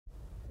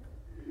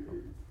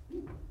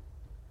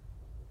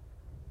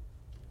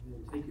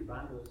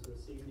Bibles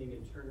this evening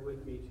and turn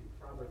with me to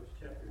Proverbs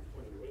chapter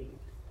 28.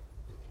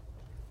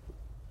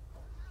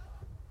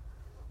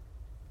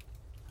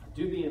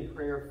 Do be in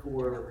prayer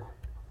for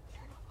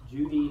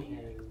Judy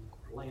and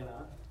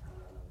Lana.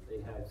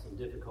 They have some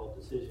difficult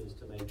decisions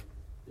to make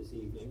this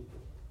evening.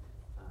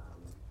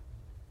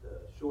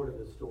 The short of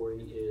the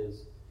story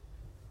is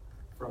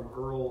from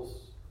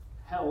Earl's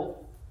health,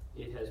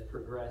 it has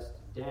progressed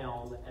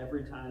down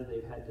every time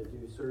they've had to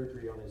do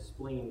surgery on his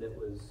spleen that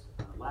was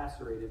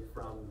lacerated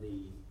from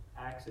the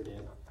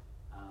accident.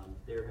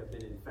 There have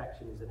been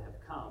infections that have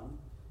come.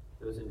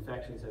 Those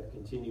infections have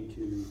continued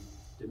to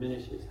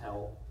diminish his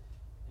health,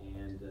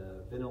 and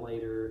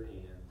ventilator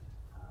and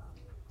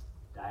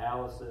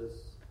dialysis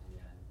and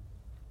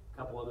a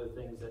couple other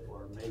things that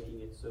are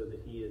making it so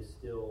that he is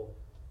still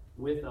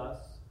with us.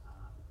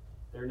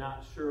 They're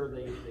not sure.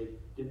 They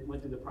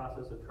went through the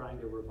process of trying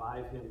to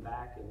revive him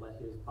back and let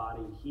his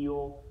body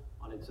heal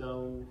on its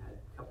own, had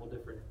a couple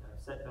different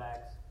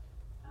setbacks,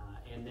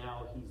 and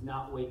now he's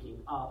not waking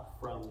up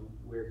from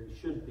where he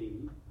should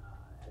be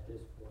at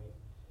this point.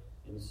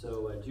 And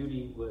so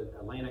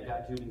Atlanta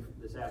got Judy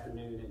this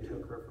afternoon and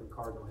took her from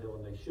Cardinal Hill,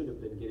 and they should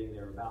have been getting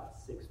there about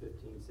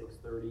 6:15,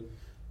 6:30.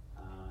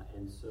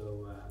 And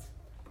so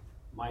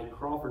Mike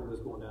Crawford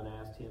was going down and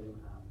asked him,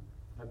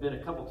 I've been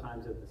a couple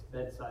times at the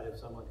bedside of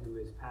someone who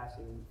is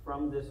passing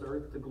from this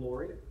earth to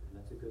glory, and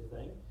that's a good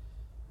thing.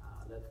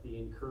 That's the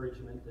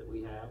encouragement that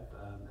we have.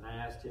 And I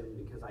asked him,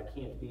 because I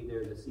can't be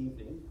there this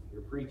evening,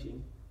 you're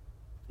preaching,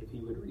 if he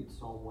would read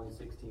Psalm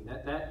 116.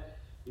 That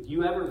if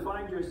you ever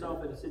find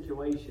yourself in a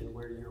situation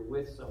where you're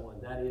with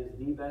someone, that is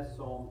the best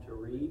psalm to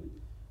read,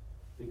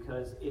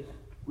 because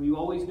we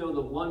always know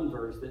the one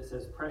verse that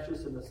says,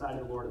 precious in the sight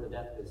of the Lord are the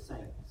death of his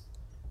saints.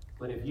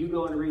 But if you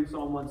go and read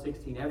Psalm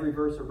 116, every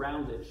verse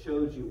around it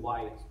shows you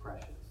why it's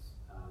precious.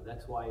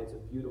 That's why it's a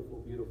beautiful,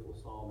 beautiful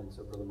psalm. And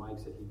so Brother Mike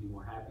said he'd be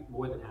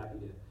more than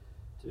happy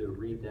to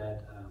read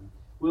that.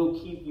 We'll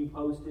keep you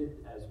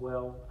posted as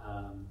well.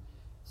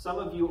 Some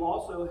of you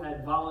also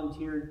had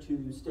volunteered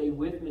to stay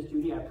with Miss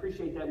Judy. I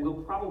appreciate that.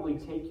 We'll probably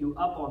take you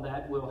up on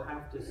that. We'll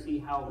have to see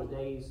how the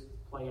days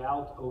play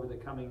out over the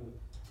coming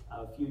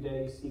few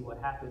days, see what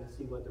happens,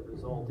 see what the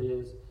result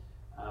is.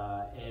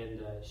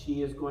 And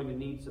she is going to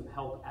need some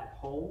help at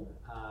home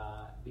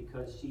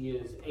because she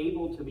is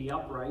able to be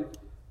upright,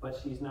 but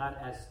she's not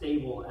as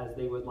stable as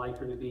they would like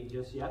her to be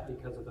just yet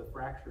because of the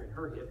fracture in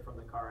her hip from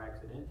the car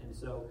accident. And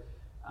so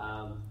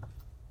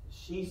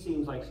she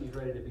seems like she's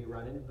ready to be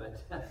running,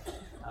 but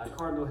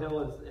Cardinal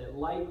Hill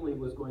likely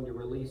was going to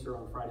release her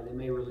on Friday. They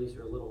may release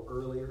her a little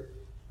earlier.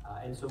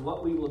 And so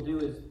what we will do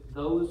is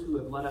those who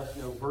have let us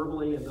know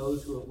verbally and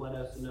those who have let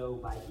us know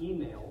by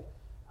email,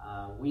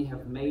 we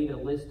have made a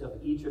list of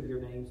each of your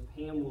names.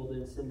 Pam will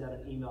then send out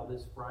an email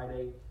this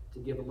Friday to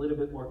give a little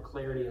bit more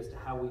clarity as to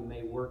how we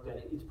may work that.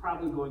 It's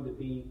probably going to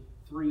be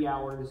 3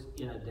 hours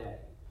in a day.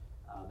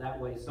 That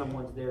way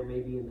someone's there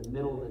maybe in the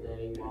middle of the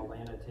day while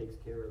Lana takes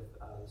care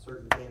of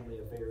certain family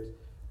affairs.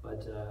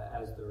 But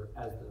as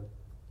the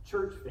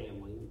church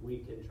family, we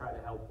can try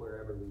to help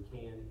wherever we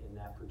can in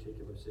that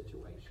particular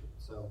situation.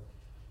 So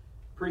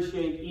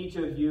appreciate each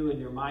of you and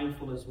your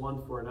mindfulness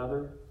one for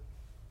another.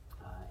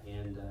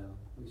 And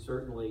we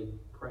certainly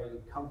pray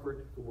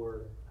comfort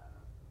for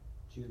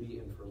Judy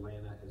and for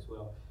Lana as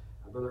well.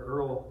 Brother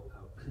Earl,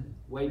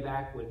 way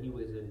back when he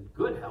was in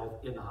good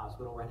health in the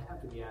hospital right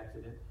after the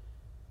accident,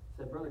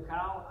 said, Brother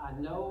Kyle, I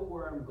know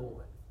where I'm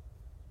going.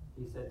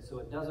 He said, so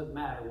it doesn't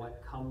matter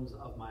what comes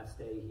of my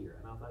stay here.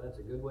 And I thought that's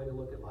a good way to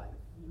look at life.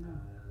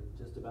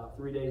 Just about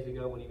 3 days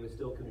ago when he was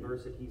still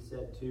conversing, he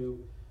said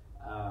to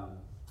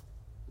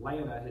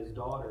Lana, his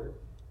daughter,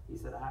 he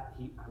said,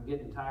 I'm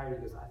getting tired.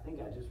 He goes, I think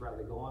I'd just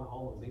rather go on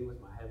home and be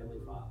with my Heavenly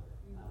Father.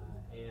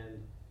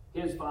 And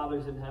his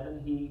Father's in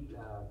heaven.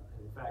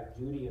 In fact,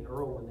 Judy and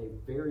Earl, when they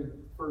very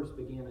first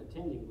began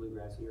attending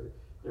Bluegrass here,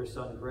 their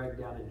son Greg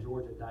down in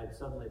Georgia died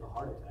suddenly of a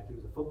heart attack. He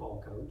was a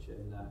football coach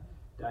and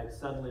died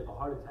suddenly of a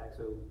heart attack.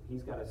 So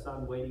he's got a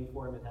son waiting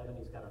for him in heaven.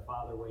 He's got a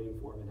father waiting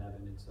for him in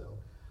heaven. And so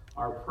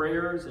our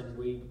prayers, and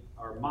we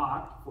are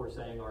mocked for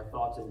saying our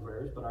thoughts and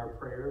prayers, but our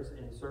prayers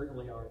and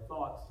certainly our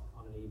thoughts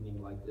on an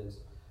evening like this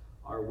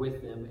are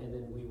with them, and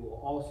then we will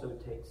also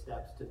take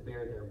steps to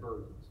bear their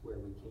burdens where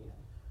we can,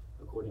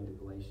 according to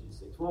Galatians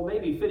 6. Well,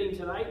 maybe fitting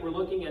tonight, we're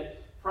looking at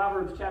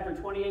Proverbs chapter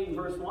 28 and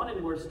verse 1,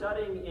 and we're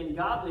studying in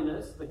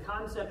godliness the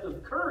concept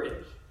of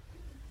courage.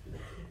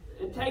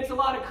 It takes a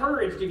lot of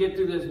courage to get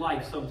through this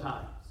life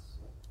sometimes,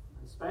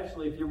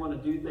 especially if you want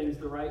to do things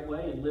the right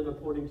way and live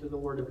according to the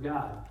Word of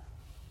God.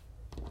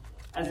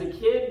 As a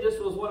kid, this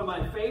was one of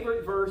my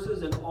favorite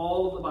verses in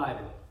all of the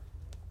Bible.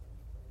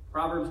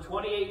 Proverbs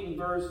 28 and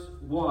verse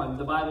 1,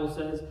 the Bible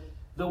says,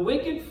 the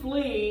wicked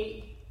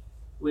flee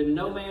when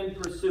no man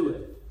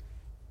pursueth,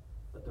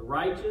 but the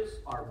righteous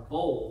are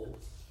bold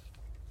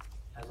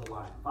as a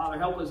lion. Father,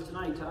 help us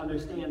tonight to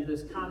understand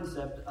this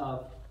concept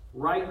of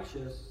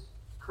righteous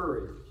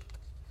courage,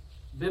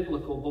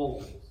 biblical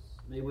boldness.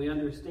 May we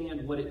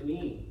understand what it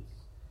means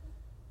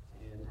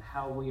and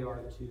how we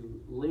are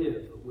to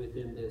live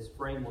within this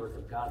framework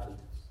of godliness.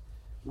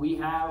 We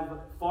have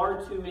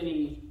far too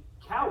many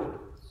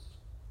cowards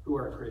who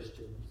are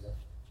Christians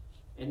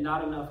and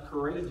not enough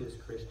courageous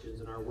Christians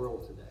in our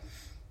world today.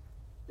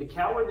 The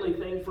cowardly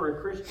thing for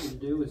a Christian to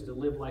do is to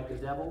live like the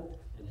devil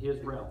and his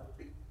realm.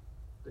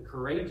 The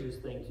courageous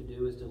thing to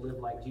do is to live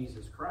like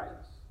Jesus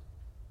Christ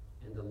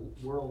and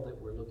the world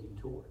that we're looking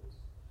towards.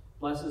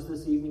 Bless us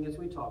this evening as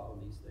we talk on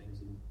these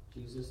things. In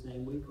Jesus'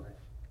 name we pray.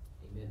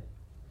 Amen.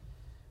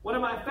 One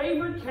of my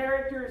favorite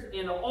characters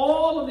in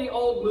all of the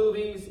old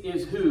movies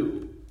is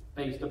who,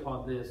 based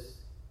upon this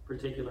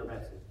particular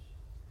message?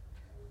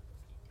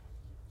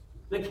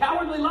 The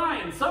Cowardly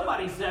Lion.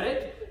 Somebody said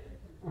it.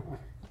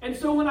 And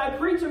so when I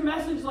preach a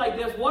message like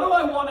this, what do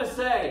I want to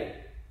say?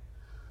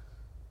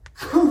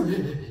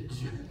 Courage.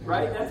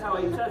 Right? That's how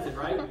he says it,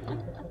 right?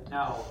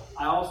 Now,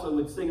 I also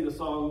would sing the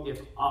song,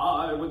 If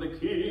I Were the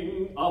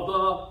King of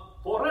the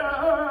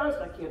Forest.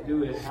 I can't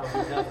do it how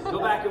he does it. Go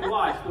back and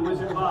watch The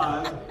Wizard of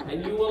Oz,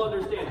 and you will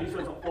understand. He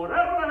says,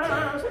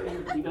 Forest,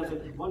 and he does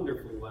it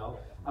wonderfully well.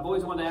 I've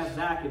always wanted to ask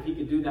Zach if he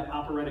could do that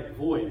operatic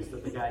voice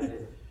that the guy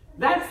did.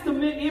 That's the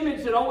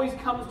image that always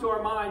comes to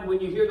our mind when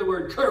you hear the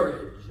word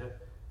courage.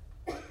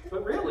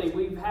 But really,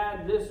 we've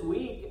had this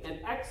week an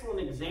excellent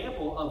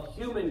example of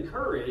human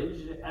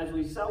courage as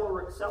we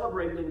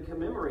celebrated and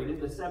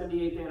commemorated the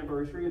 78th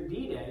anniversary of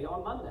D-Day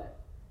on Monday.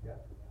 Yeah.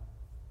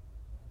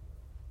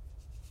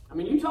 I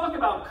mean, you talk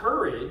about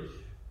courage,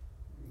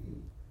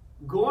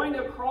 going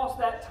across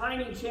that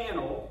tiny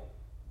channel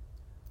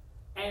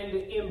and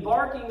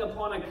embarking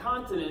upon a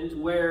continent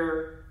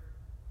where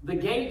the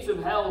gates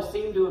of hell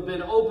seem to have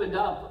been opened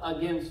up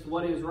against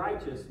what is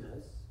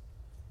righteousness.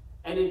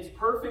 And it's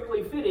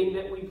perfectly fitting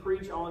that we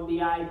preach on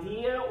the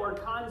idea or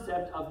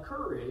concept of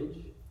courage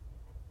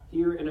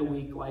here in a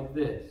week like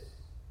this.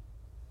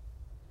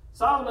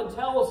 Solomon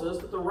tells us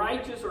that the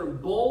righteous are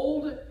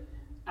bold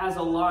as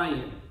a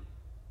lion.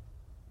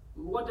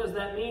 What does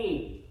that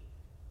mean?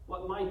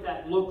 What might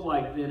that look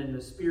like then in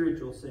the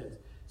spiritual sense?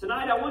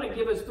 Tonight I want to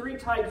give us 3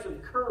 types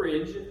of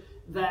courage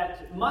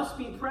that must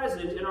be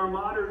present in our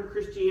modern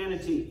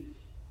Christianity.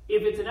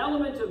 If it's an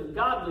element of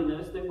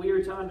godliness that we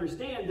are to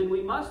understand, then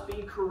we must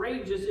be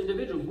courageous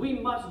individuals. We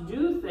must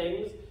do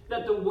things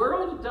that the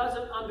world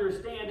doesn't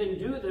understand and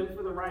do them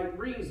for the right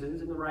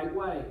reasons in the right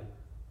way.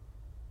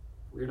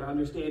 If we're to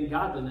understand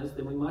godliness,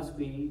 then we must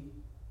be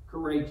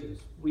courageous.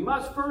 We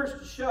must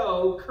first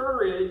show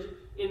courage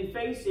in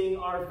facing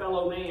our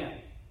fellow man.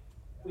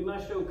 We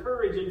must show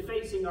courage in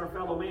facing our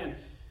fellow man.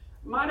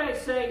 Might I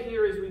say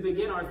here as we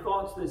begin our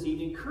thoughts this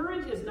evening,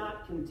 courage is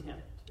not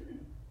contempt.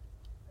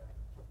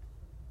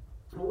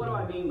 Well, what do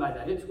I mean by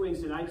that? It's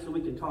Wednesday night, so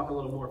we can talk a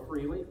little more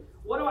freely.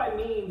 What do I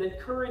mean that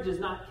courage is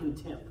not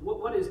contempt?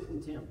 What is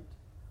contempt?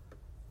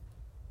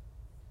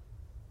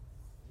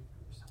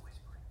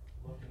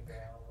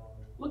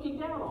 Looking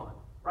down on,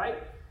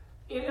 right?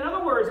 In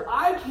other words,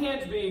 I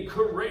can't be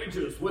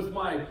courageous with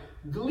my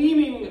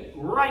gleaming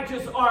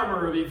righteous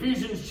armor of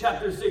Ephesians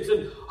chapter 6,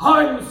 and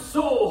I'm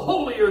so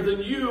holier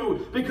than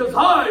you because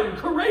I'm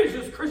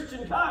courageous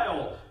Christian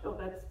Kyle. No,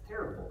 that's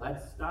terrible.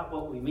 That's not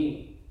what we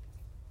mean.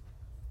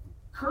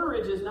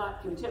 Courage is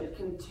not contempt.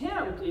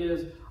 Contempt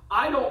is,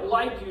 I don't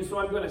like you, so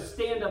I'm going to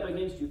stand up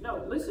against you.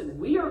 No, listen,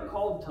 we are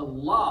called to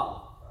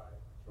love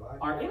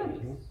our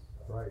enemies.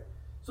 Right.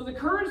 So the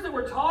courage that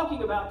we're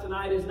talking about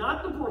tonight is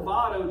not the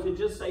bravado to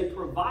just say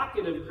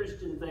provocative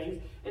Christian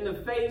things in the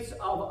face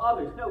of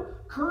others. No,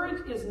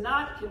 courage is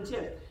not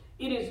contempt.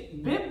 It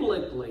is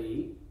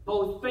biblically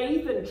both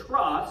faith and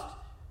trust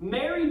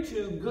married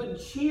to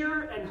good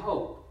cheer and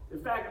hope.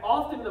 In fact,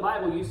 often in the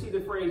Bible you see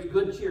the phrase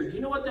good cheer. Do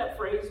you know what that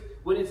phrase,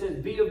 when it says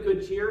be of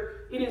good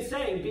cheer, it is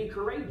saying be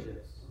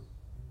courageous.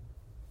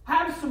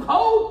 Have some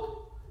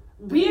hope.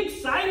 Be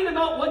excited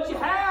about what you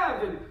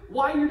have and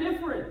why you're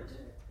different.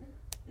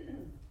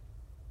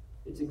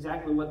 It's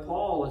exactly what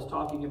Paul is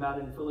talking about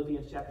in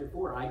Philippians chapter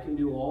 4. I can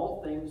do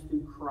all things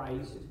through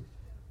Christ,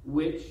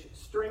 which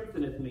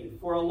strengtheneth me.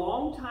 For a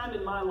long time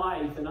in my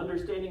life, and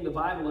understanding the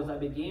Bible as I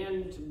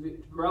began to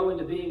grow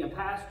into being a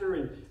pastor,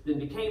 and then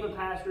became a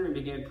pastor, and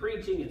began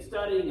preaching and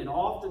studying, and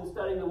often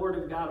studying the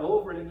Word of God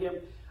over and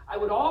again, I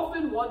would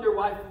often wonder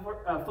why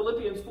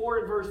Philippians 4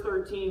 and verse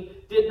 13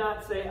 did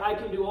not say, I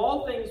can do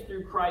all things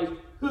through Christ,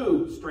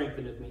 who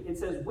strengtheneth me. It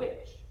says,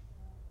 which.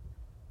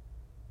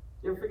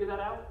 You ever figure that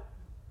out?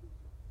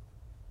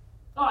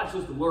 Oh, it's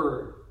just a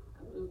word.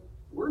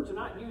 Words are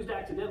not used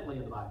accidentally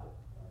in the Bible.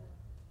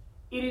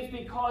 It is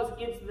because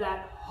it's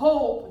that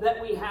hope that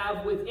we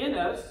have within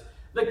us,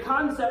 the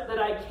concept that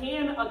I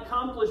can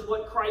accomplish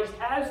what Christ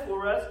has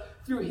for us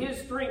through His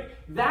strength.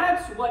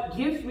 That's what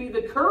gives me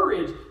the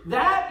courage.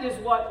 That is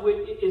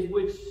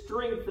which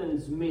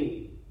strengthens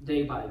me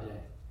day by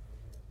day.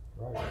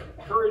 Right.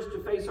 Courage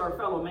to face our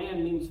fellow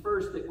man means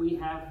first that we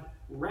have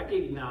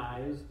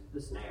recognized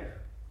the snare.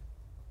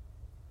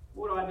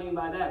 What do I mean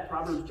by that?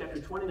 Proverbs chapter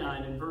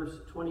 29 and verse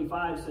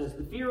 25 says,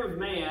 the fear of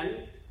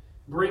man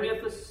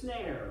bringeth a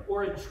snare,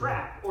 or a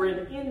trap, or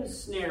an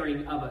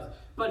ensnaring of us.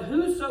 But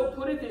whoso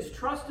putteth his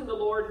trust in the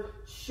Lord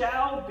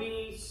shall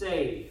be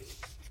saved.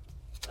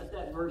 Let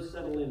that verse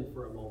settle in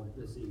for a moment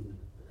this evening.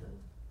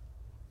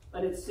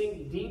 Let it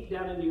sink deep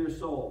down into your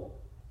soul.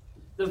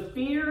 The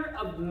fear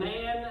of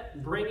man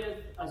bringeth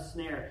a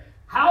snare.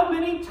 How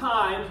many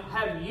times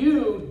have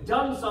you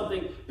done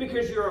something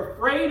because you're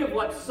afraid of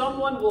what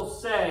someone will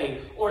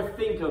say or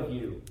think of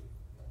you?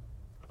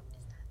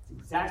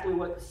 It's exactly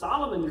what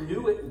Solomon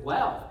knew it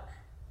well.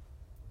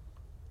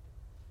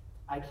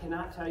 I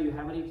cannot tell you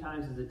how many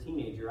times as a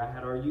teenager I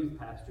had our youth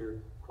pastor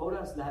quote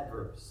us that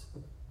verse.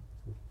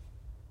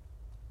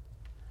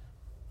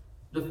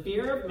 The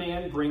fear of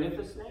man bringeth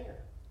a snare.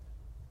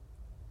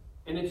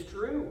 And it's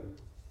true.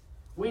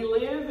 We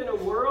live in a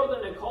world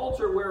and a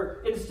culture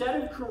where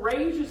instead of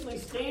courageously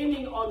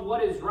standing on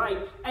what is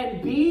right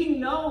and being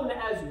known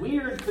as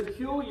weird,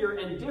 peculiar,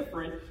 and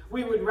different,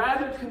 we would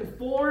rather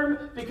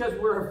conform because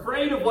we're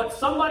afraid of what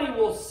somebody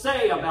will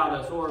say about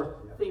us or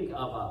think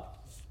of us.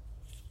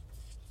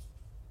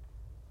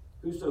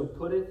 Whoso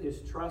putteth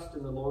his trust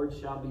in the Lord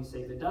shall be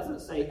safe. It doesn't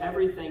say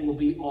everything will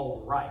be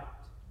all right.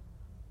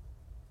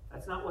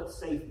 That's not what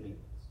safe means.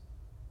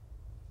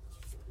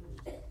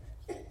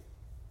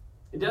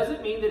 It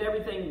doesn't mean that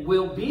everything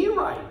will be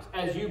right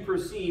as you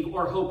perceive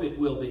or hope it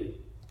will be.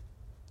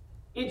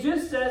 It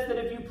just says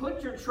that if you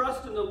put your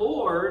trust in the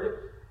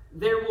Lord,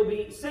 there will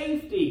be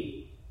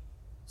safety.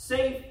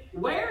 Safe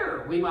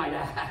where, we might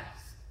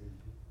ask?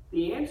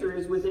 The answer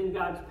is within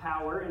God's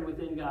power and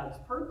within God's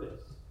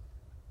purpose.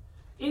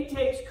 It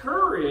takes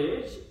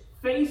courage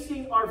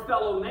facing our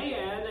fellow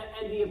man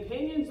and the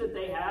opinions that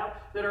they have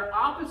that are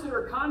opposite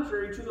or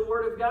contrary to the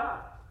Word of God.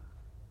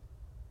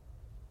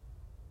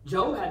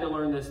 Job had to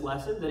learn this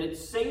lesson, that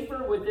it's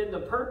safer within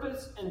the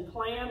purpose and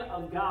plan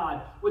of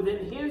God,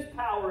 within His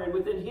power and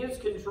within His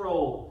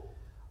control.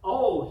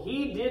 Oh,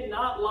 he did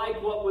not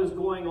like what was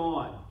going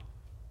on.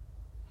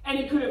 And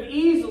he could have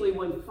easily,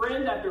 when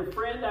friend after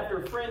friend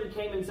after friend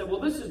came and said, well,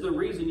 this is the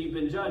reason you've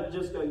been judged,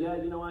 just go, yeah,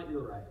 you know what,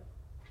 you're right.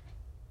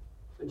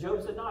 But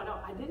Job said, no,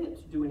 I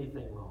didn't do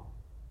anything wrong.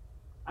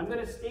 I'm going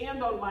to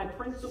stand on my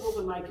principles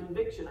and my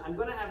conviction. I'm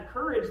going to have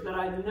courage that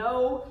I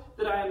know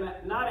that I am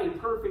not a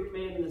perfect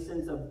man in the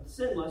sense of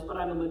sinless, but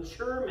I'm a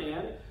mature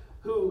man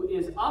who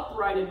is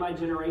upright in my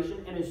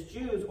generation and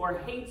eschews or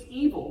hates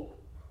evil.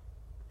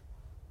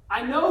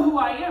 I know who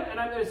I am, and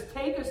I'm going to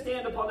take a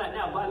stand upon that.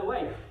 Now, by the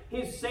way,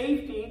 his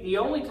safety, the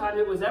only time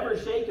it was ever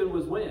shaken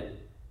was when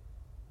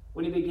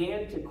he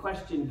began to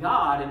question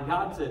God, and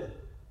God said,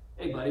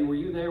 hey, buddy, were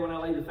you there when I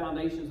laid the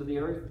foundations of the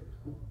earth?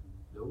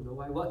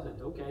 No, I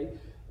wasn't. Okay.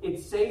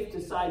 It's safe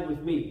to side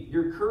with me.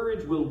 Your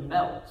courage will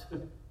melt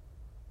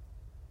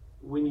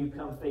when you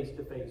come face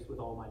to face with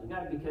Almighty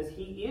God, because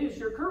He is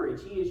your courage.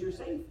 He is your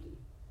safety.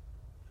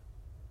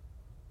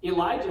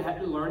 Elijah had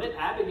to learn it.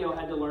 Abigail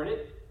had to learn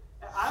it.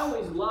 I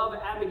always love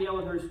Abigail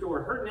and her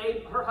story.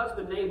 Her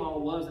husband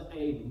Nabal was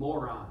a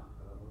moron.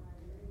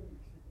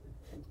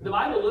 The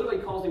Bible literally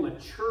calls him a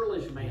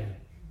churlish man.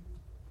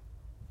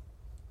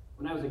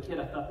 When I was a kid,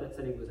 I thought that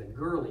said he was a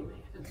girly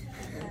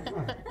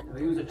man. No,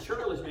 he was a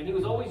churlish man. He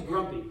was always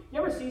grumpy. You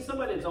ever see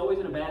somebody that's always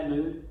in a bad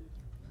mood?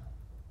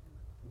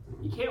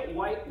 You can't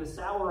wipe the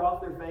sour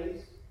off their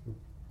face.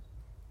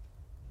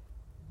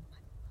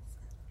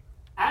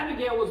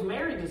 Abigail was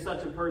married to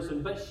such a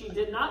person, but she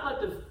did not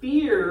let the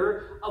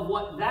fear of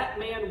what that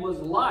man was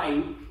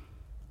like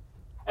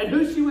and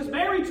who she was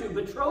married to,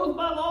 betrothed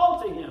by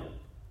law to him,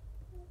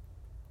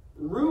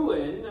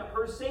 ruin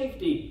her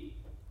safety.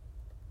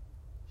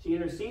 She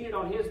interceded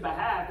on his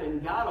behalf,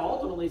 and God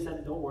ultimately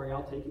said, don't worry,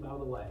 I'll take him out of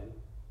the way.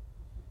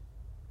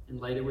 And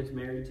later was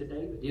married to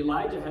David.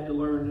 Elijah had to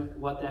learn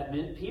what that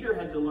meant. Peter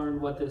had to learn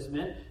what this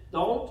meant.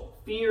 Don't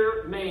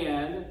fear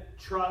man,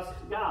 trust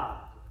God.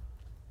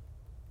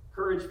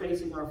 Courage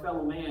facing our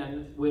fellow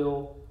man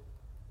will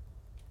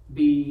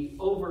be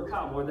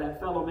overcome, or that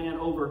fellow man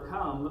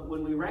overcome,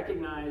 when we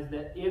recognize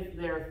that if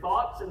their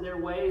thoughts and their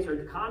ways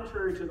are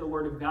contrary to the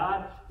Word of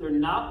God, they're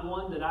not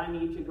one that I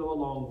need to go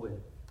along with.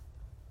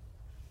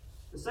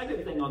 The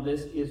second thing on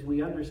this is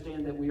we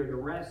understand that we are to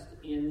rest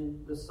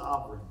in the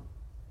sovereign.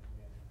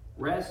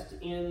 Rest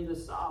in the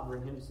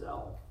sovereign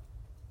himself.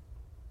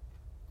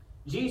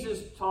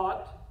 Jesus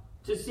taught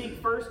to seek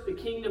first the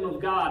kingdom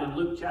of God in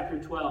Luke chapter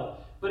 12.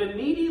 But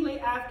immediately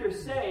after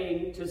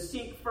saying to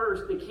seek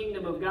first the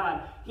kingdom of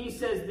God, he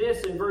says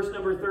this in verse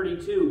number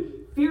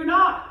 32, fear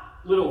not,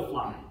 little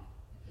flock,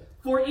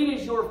 for it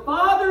is your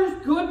Father's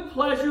good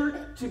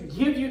pleasure to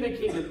give you the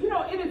kingdom. You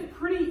know, it is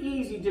pretty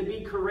easy to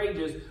be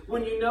courageous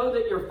when you know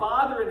that your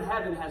Father in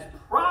heaven has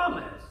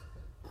promised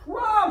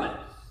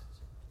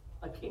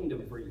a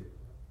kingdom for you.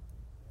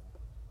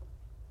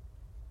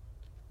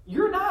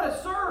 You're not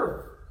a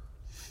serf.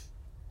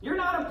 You're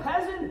not a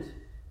peasant.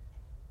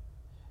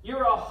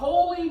 You're a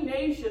holy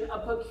nation, a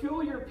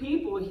peculiar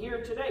people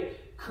here today.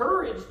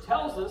 Courage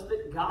tells us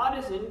that God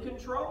is in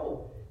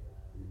control.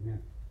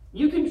 Amen.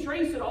 You can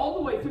trace it all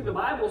the way through the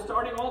Bible,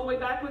 starting all the way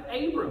back with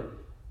Abram.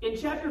 In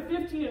chapter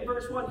 15 and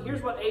verse 1,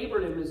 here's what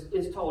Abram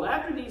is told.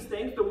 After these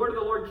things, the word of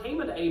the Lord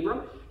came unto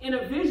Abram in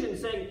a vision,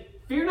 saying,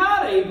 fear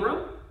not,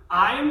 Abram,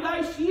 I am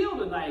thy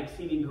shield and thy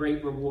exceeding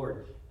great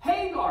reward.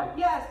 Hagar,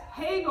 yes,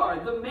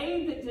 Hagar, the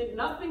maid that did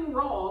nothing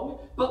wrong,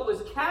 but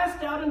was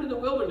cast out into the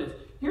wilderness.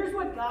 Here's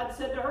what God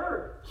said to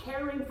her,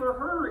 caring for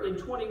her in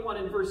 21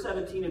 and verse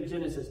 17 of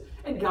Genesis.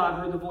 And God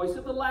heard the voice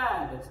of the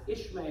lad, that's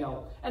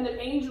Ishmael. And the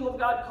angel of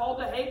God called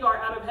to Hagar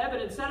out of heaven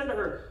and said unto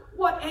her,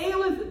 What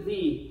aileth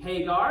thee,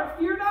 Hagar?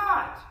 Fear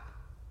not.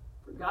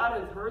 For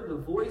God hath heard the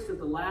voice of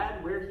the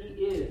lad where he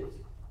is.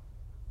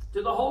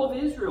 To the whole of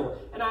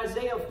Israel. And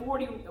Isaiah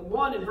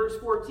 41 and verse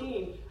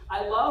 14,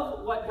 I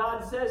love what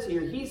God says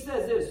here. He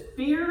says this,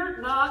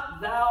 Fear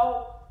not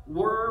thou,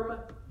 worm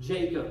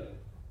Jacob.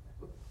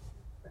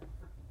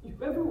 You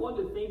ever want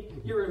to think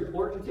you're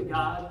important to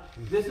God?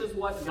 This is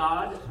what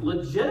God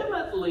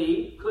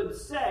legitimately could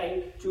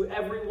say to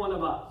every one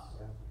of us.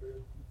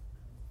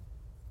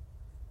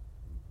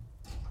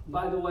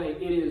 By the way,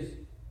 it is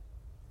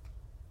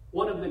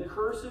one of the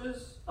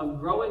curses of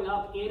growing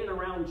up in and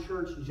around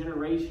church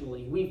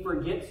generationally. We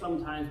forget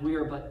sometimes we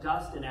are but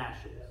dust and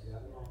ashes.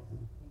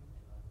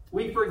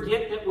 We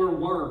forget that we're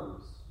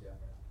worms.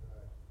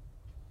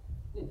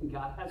 And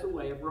God has a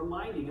way of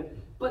reminding us,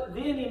 but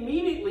then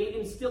immediately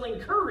instilling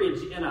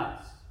courage in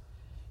us.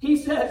 He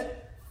says,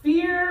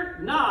 Fear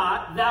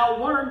not,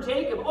 thou worm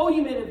Jacob, O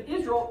ye men of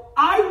Israel,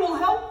 I will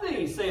help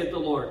thee, saith the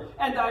Lord,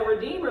 and thy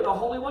Redeemer, the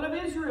Holy One of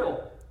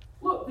Israel.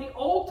 Look, the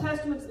Old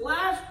Testament's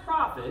last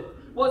prophet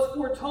was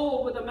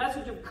foretold with a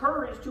message of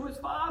courage to his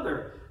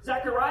father.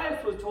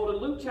 Zacharias was told in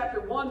Luke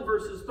chapter 1,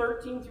 verses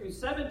 13 through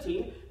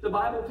 17, the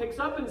Bible picks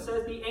up and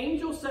says, The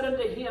angel said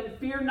unto him,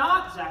 Fear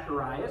not,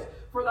 Zacharias,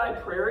 for thy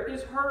prayer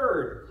is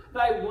heard.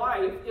 Thy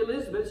wife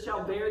Elizabeth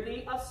shall bear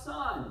thee a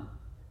son.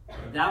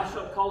 Thou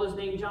shalt call his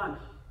name John.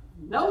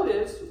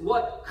 Notice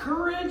what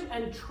courage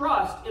and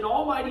trust in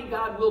Almighty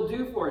God will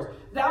do for us.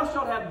 Thou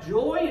shalt have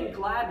joy and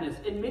gladness,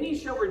 and many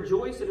shall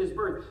rejoice at his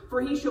birth. For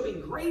he shall be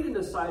great in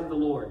the sight of the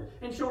Lord,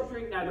 and shall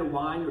drink neither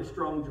wine nor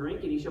strong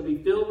drink, and he shall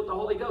be filled with the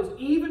Holy Ghost,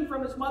 even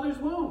from his mother's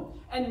womb.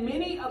 And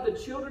many of the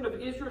children of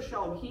Israel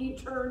shall he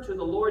turn to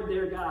the Lord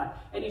their God,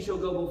 and he shall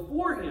go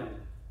before him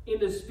in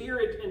the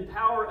spirit and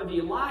power of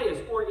Elias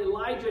or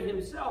Elijah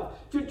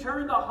himself, to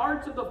turn the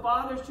hearts of the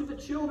fathers to the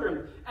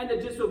children, and the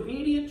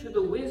disobedient to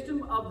the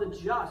wisdom of the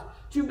just,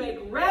 to make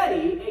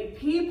ready a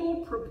people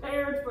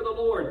prepared for the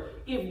Lord.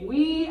 If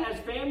we as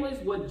families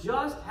would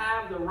just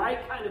have the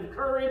right kind of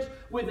courage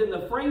within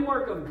the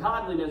framework of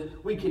godliness,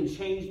 we can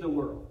change the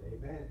world.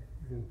 Amen.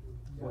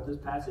 What this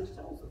passage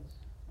tells us.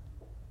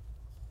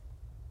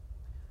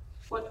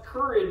 What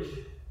courage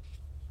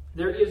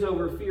there is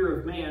over fear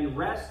of man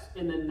rests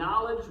in the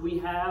knowledge we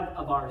have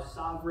of our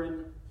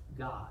sovereign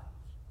God.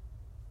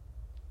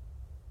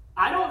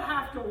 I don't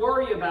have to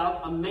worry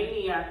about a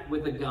maniac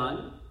with a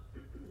gun.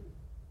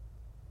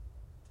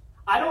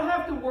 I don't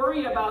have to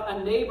worry about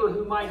a neighbor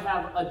who might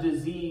have a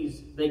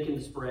disease they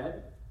can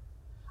spread.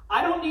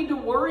 I don't need to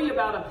worry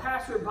about a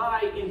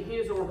passerby in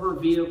his or her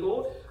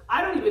vehicle.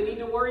 I don't even need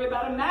to worry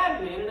about a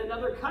madman in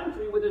another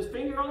country with his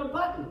finger on a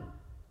button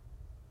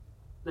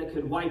that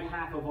could wipe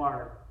half of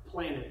our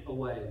planet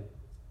away.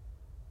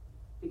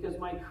 Because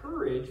my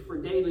courage for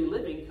daily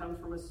living comes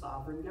from a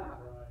sovereign God.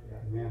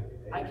 Amen.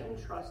 I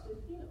can trust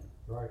in him.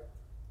 Right.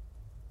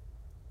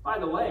 By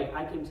the way,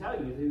 I can tell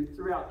you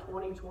throughout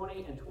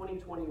 2020 and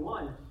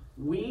 2021,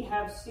 we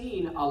have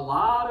seen a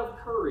lot of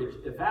courage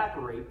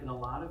evaporate in a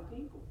lot of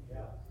people.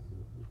 Yeah.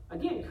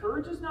 Again,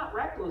 courage is not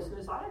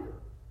recklessness either.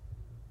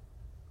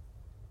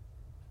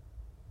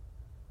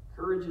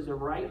 Courage is a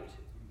right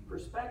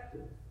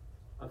perspective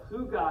of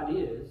who God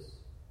is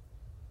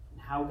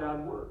and how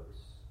God works.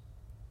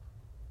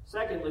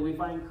 Secondly, we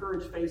find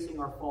courage facing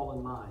our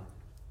fallen mind.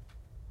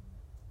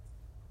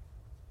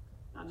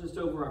 Not just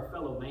over our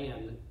fellow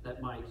man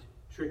that might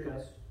trick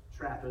us,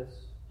 trap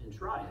us, and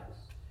try us,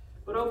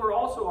 but over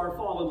also our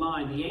fallen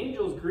mind. The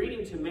angel's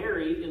greeting to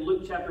Mary in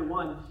Luke chapter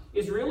 1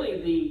 is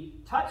really the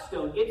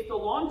touchstone. It's the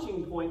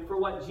launching point for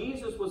what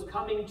Jesus was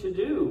coming to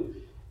do.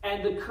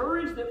 And the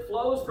courage that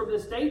flows from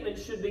this statement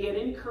should be an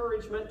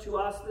encouragement to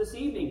us this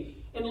evening.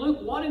 In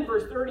Luke 1 and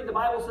verse 30, the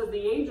Bible says,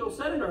 the angel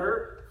said unto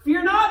her,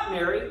 "Fear not,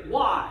 Mary."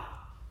 Why?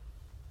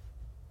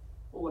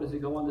 Well, what does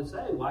it go on to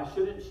say? Why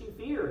shouldn't she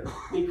fear?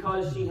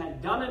 Because she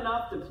had done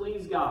enough to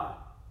please God.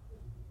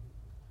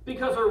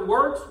 Because her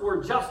works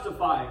were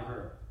justifying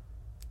her.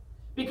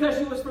 Because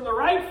she was from the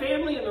right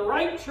family in the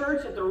right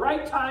church at the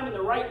right time in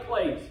the right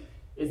place.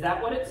 Is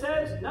that what it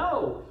says?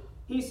 No.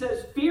 He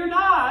says, "Fear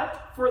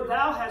not, for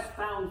thou hast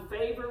found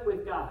favor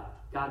with God."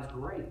 God's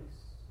grace.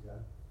 Yeah.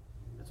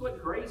 That's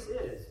what grace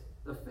is.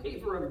 The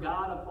favor of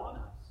God upon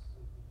us.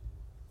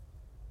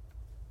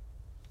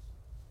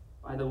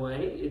 By the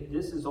way,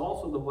 this is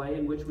also the way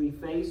in which we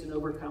face and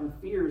overcome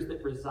fears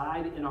that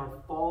reside in our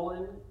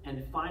fallen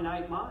and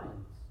finite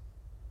minds.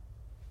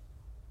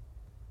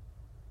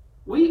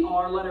 We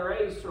are, letter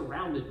A,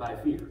 surrounded by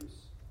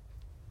fears.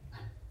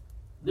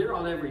 They're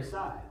on every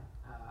side.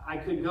 I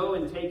could go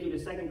and take you to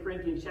 2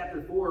 Corinthians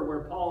chapter 4,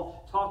 where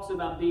Paul talks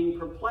about being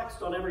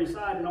perplexed on every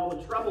side and all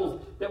the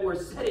troubles that were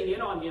setting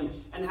in on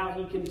him, and how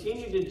he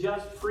continued to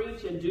just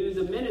preach and do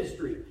the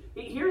ministry.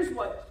 Here's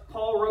what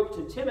Paul wrote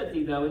to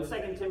Timothy, though, in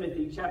 2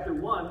 Timothy chapter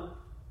 1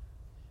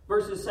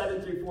 verses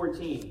 7 through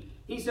 14.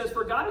 He says,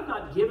 "For God hath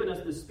not given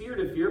us the spirit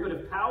of fear, but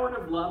of power and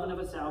of love and of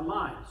a sound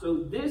mind." So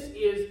this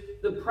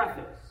is the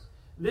preface.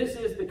 This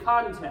is the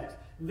context.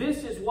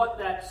 This is what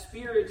that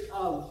spirit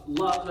of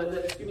love,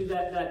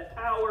 that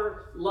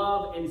power,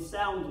 love, and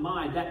sound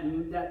mind,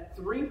 that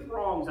three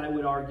prongs, I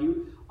would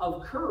argue,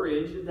 of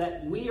courage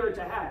that we are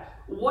to have.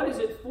 What is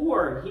it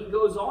for? He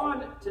goes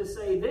on to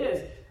say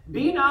this,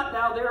 "Be not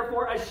thou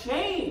therefore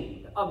ashamed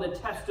of the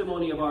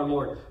testimony of our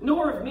Lord,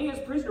 nor of me as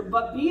prisoner,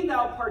 but be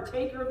thou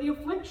partaker of the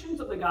afflictions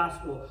of the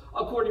gospel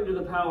according to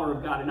the power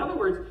of God." In other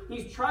words,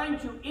 he's trying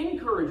to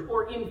encourage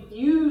or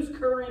infuse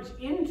courage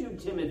into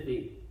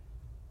Timothy,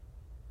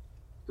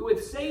 who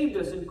hath saved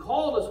us and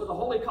called us with a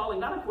holy calling,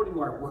 not according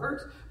to our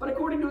works, but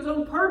according to his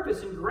own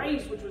purpose and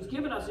grace, which was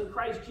given us in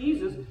Christ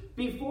Jesus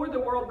before the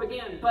world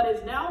began, but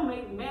is now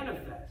made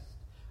manifest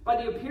by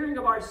the appearing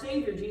of our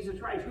Savior Jesus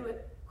Christ,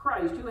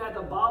 who hath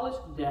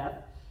abolished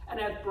death and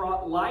hath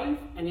brought life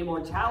and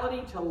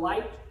immortality to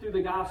light through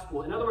the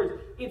gospel. In other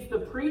words, it's the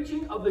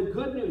preaching of the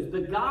good news, the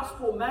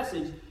gospel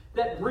message,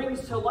 that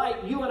brings to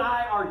light you and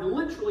I are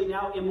literally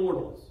now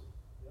immortals.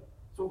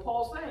 That's what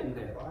Paul's saying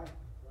there.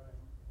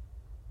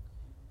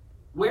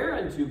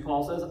 Whereunto,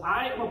 Paul says,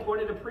 "I am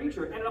appointed a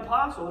preacher and an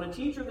apostle and a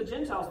teacher of the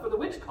Gentiles, for the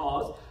which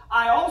cause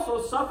I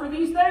also suffer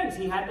these things."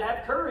 He had to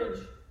have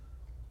courage.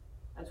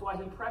 That's why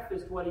he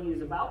prefaced what he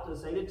is about to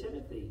say to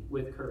Timothy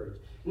with courage.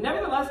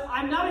 "Nevertheless,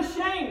 I'm not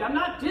ashamed. I'm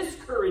not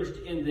discouraged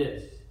in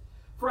this.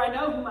 For I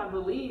know whom I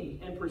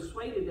believe and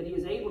persuaded that he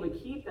is able to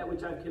keep that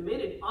which I've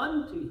committed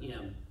unto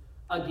him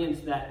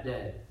against that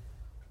day.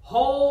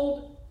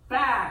 Hold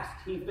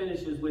fast," he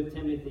finishes with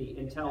Timothy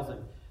and tells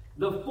him,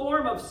 "the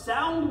form of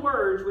sound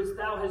words which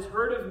thou hast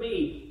heard of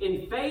me,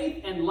 in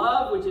faith and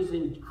love which is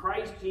in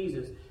Christ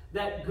Jesus.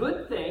 That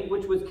good thing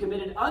which was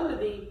committed unto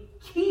thee,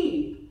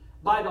 keep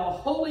by the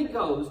Holy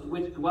Ghost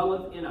which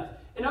dwelleth in us."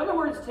 In other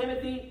words,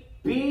 Timothy,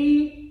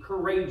 be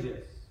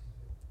courageous.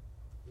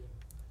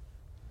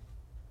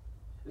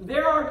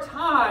 There are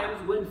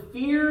times when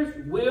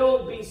fears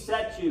will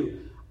beset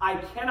you. I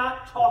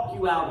cannot talk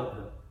you out of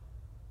them.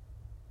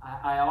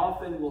 I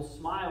often will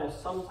smile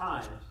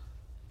sometimes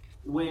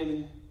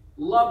when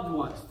loved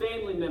ones,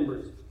 family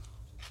members,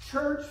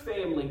 church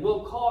family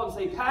will call and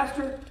say,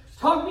 "Pastor,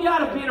 talk me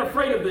out of being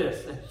afraid of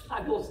this." And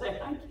I will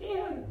say, "I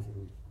can't.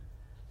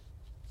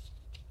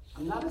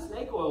 I'm not a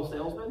snake oil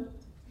salesman.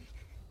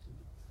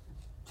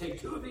 Take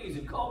 2 of these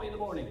and call me in the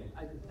morning."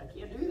 I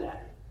can't do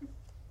that.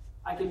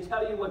 I can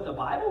tell you what the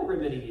Bible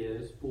remedy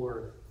is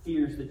for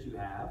fears that you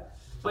have,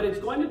 but it's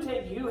going to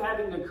take you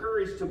having the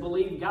courage to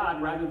believe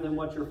God rather than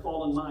what your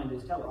fallen mind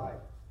is telling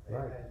you.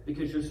 Right.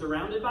 Because you're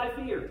surrounded by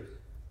fears.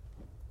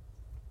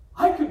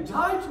 "I could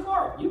die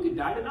tomorrow." You could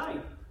die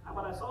tonight. How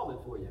about I solve it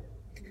for you?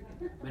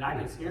 I mean, I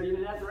can scare you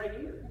to death right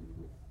here.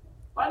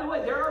 By the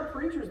way, there are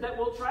preachers that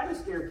will try to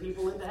scare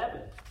people into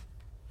heaven.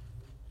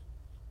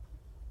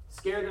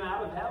 Scare them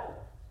out of hell.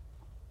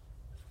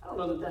 I don't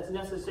know that that's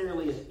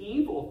necessarily an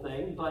evil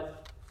thing,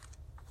 but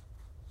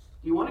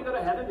do you want to go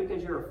to heaven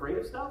because you're afraid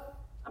of stuff?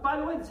 And by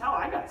the way, that's how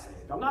I got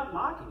saved. I'm not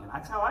mocking it.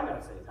 That's how I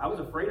got saved. I was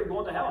afraid of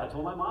going to hell. I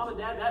told my mom and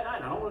dad that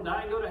night, "I don't want to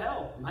die and go to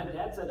hell." My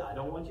dad said, "I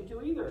don't want you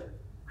to either."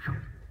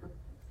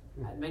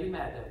 That made him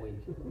mad that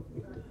week.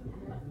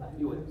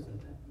 You wouldn't have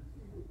said that.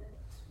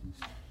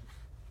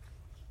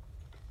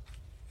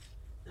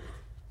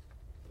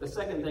 The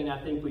second thing I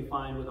think we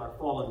find with our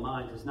fallen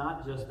minds is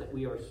not just that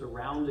we are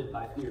surrounded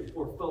by fears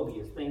or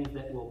phobias, things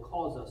that will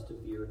cause us to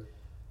fear.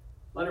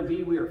 Letter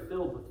B, we are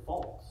filled with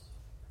faults.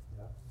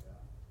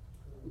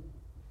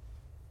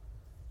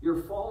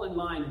 Your fallen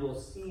mind will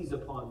seize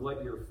upon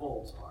what your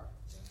faults are,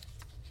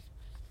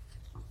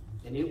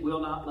 and it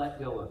will not let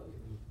go of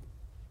you.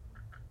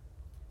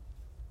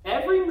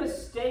 Every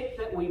mistake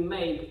that we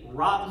make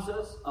robs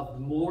us of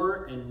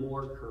more and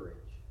more courage.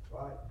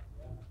 Right.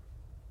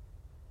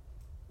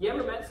 You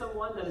ever met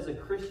someone that is a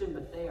Christian,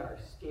 but they are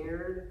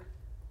scared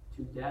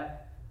to death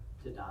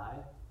to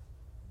die?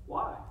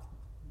 Why?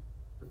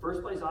 The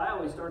first place I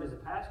always start as a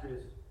pastor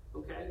is,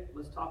 okay,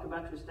 let's talk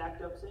about your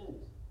stacked up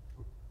sins.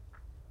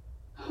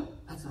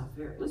 That's not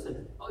fair.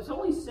 Listen, it's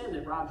only sin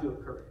that robs you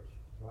of courage.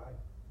 Right.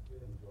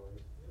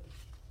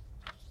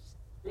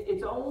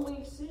 It's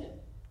only sin.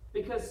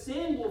 Because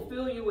sin will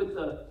fill you with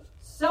the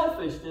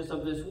selfishness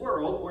of this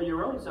world or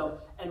your own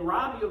self and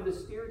rob you of the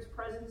Spirit's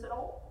presence at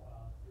all.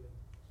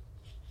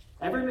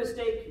 Every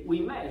mistake we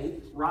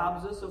make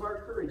robs us of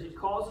our courage. It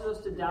causes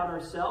us to doubt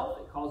ourselves.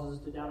 It causes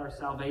us to doubt our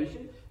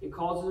salvation. It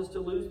causes us to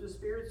lose the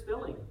Spirit's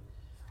filling.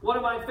 One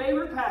of my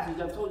favorite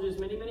passages, I've told you this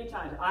many, many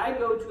times. I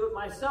go to it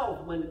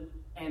myself when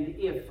and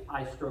if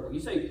I struggle. You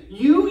say,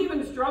 you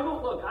even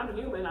struggle? Look, I'm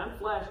human. I'm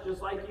flesh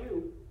just like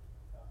you.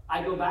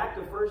 I go back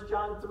to 1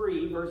 John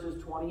 3,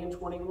 verses 20 and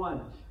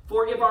 21.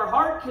 For if our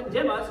heart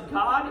condemn us,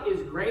 God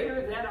is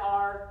greater than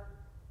our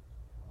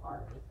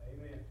heart.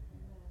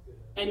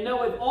 And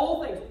knoweth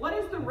all things. What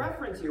is the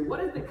reference here? What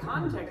is the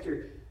context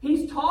here?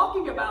 He's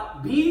talking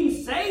about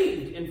being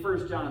saved in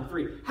 1 John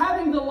 3.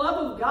 Having the love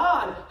of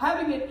God,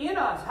 having it in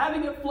us,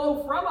 having it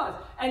flow from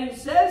us. And he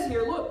says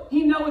here, look,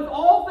 he knoweth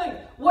all things.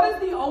 What is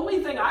the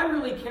only thing I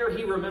really care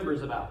he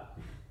remembers about?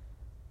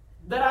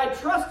 That I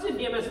trusted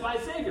him as my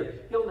Savior.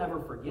 He'll never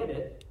forget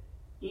it,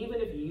 even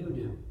if you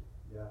do.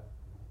 Yeah.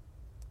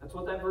 That's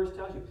what that verse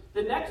tells you.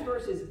 The next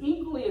verse is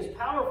equally as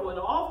powerful, and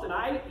often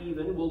I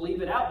even will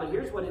leave it out, but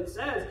here's what it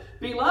says.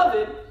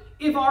 Beloved,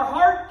 if our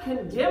heart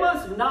condemn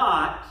us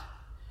not,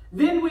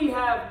 then we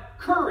have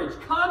courage,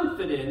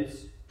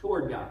 confidence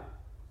toward God.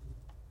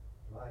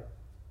 Right.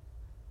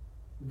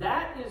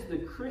 That is the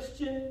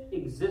Christian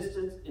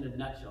existence in a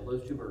nutshell,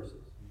 those two verses.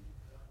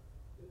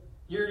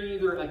 You're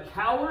either a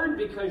coward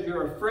because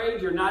you're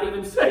afraid you're not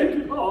even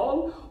saved at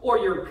all, or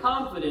you're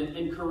confident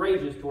and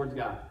courageous towards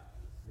God.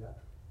 Yeah.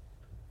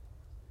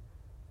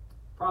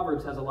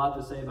 Proverbs has a lot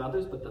to say about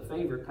this, but the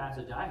favorite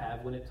passage I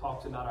have when it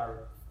talks about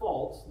our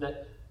faults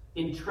that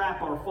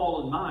entrap our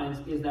fallen minds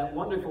is that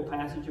wonderful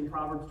passage in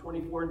Proverbs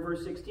 24 and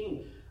verse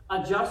 16.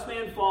 A just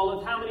man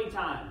falleth how many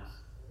times?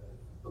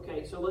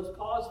 Okay, so let's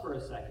pause for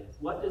a second.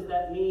 What does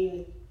that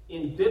mean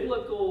in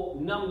biblical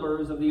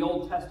numbers of the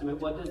Old Testament?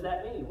 What does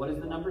that mean? What is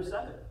the number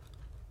 7?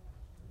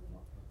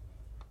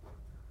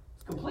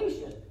 It's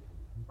completion,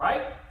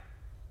 right?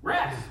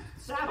 Rest,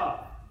 Sabbath.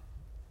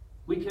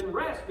 We can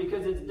rest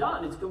because it's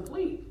done, it's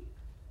complete.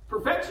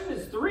 Perfection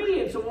is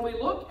 3, and so when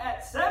we look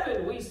at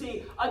 7, we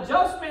see a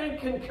just man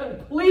can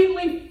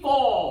completely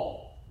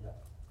fall. Yeah.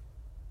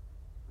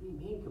 What do you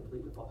mean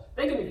completely fall?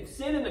 They can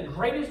sin in the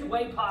greatest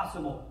way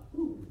possible.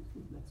 Ooh,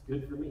 that's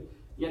good for me.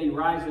 Yet he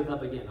riseth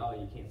up again. Oh,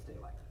 you can't stay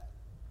like that.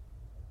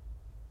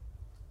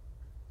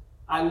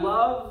 I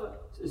love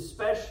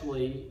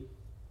especially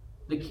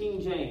the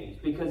King James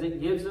because it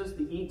gives us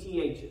the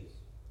ETHs.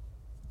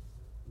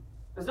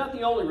 That's not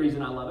the only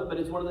reason I love it, but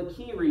it's one of the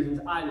key reasons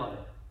I love it.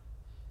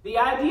 The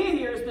idea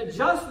here is the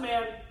just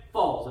man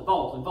falls and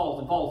falls and falls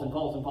and falls and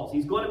falls and falls.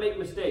 He's going to make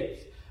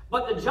mistakes.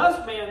 But the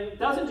just man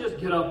doesn't just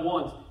get up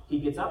once. He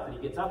gets up and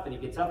he gets up and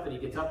he gets up and he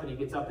gets up and he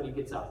gets up and he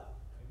gets up.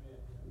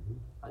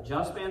 A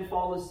just man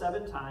falleth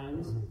 7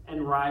 times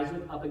and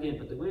riseth up again.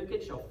 But the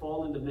wicked shall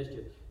fall into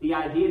mischief. The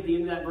idea at the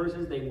end of that verse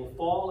is they will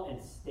fall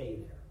and stay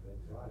there.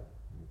 That's right.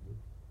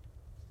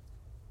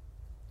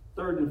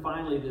 Third and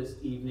finally this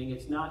evening,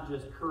 it's not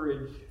just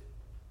courage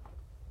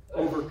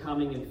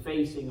overcoming and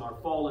facing our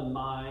fallen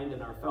mind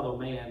and our fellow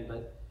man,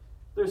 but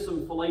there's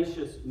some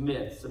fallacious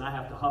myths, and I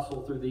have to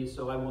hustle through these,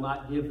 so I will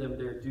not give them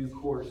their due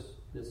course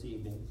this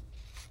evening.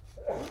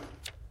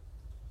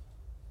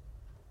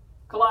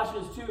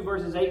 Colossians 2,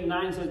 verses 8 and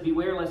 9 says,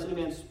 beware lest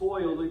any man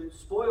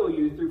spoil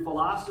you through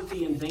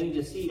philosophy and vain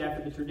deceit,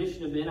 after the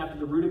tradition of men, after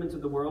the rudiments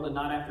of the world, and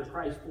not after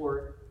Christ.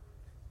 For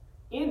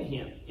in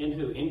him, in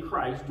who? In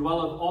Christ,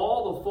 dwelleth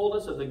all the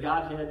fullness of the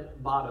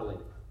Godhead bodily.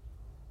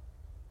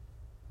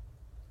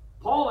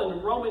 Paul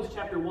in Romans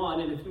chapter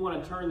 1, and if you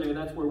want to turn there,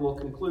 that's where we'll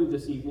conclude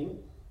this evening,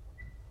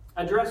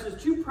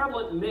 addresses 2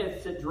 prevalent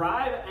myths that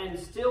drive and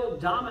still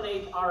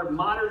dominate our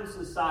modern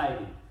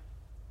society.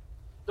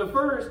 The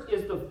first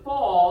is the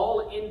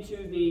fall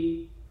into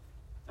the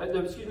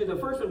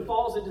first one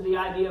falls into the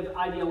idea of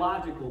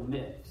ideological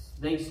myths.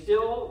 They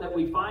still, that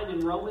we find in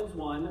Romans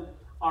 1,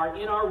 are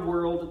in our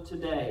world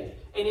today.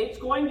 And it's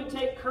going to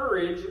take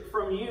courage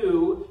from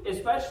you,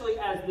 especially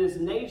as this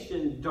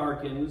nation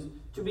darkens,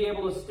 to be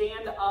able to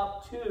stand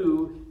up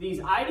to these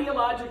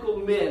ideological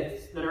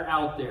myths that are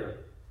out there.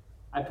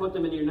 I put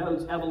them in your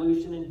notes: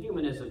 evolution and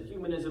humanism.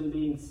 Humanism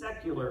being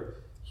secular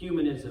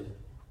humanism.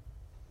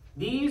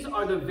 These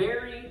are the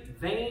very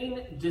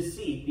vain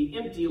deceit, the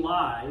empty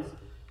lies,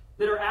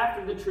 that are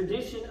after the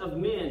tradition of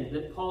men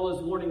that Paul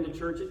is warning the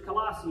church at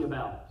Colossae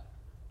about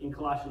in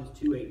Colossians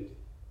 2:8.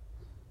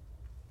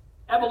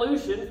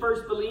 Evolution,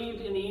 first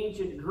believed in the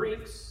ancient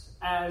Greeks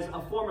as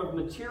a form of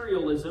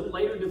materialism,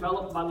 later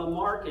developed by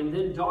Lamarck and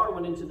then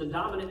Darwin into the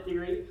dominant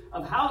theory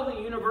of how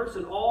the universe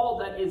and all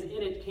that is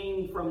in it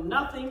came from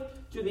nothing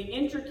to the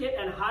intricate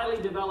and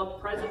highly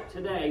developed present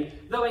today,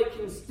 though it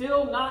can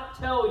still not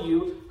tell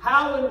you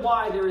how and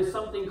why there is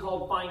something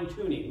called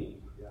fine-tuning,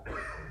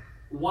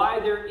 why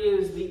there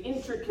is the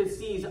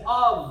intricacies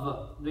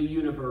of the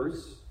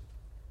universe,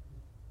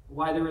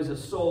 why there is a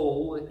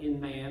soul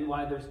in man,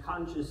 why there's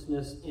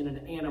consciousness in an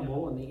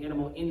animal and the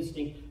animal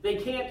instinct. They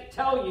can't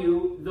tell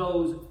you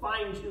those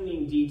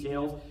fine-tuning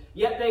details,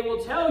 yet they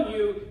will tell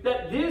you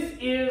that this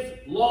is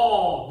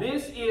law,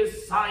 this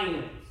is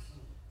science,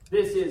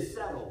 this is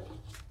settled.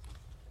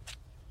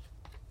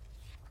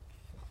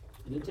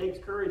 And it takes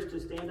courage to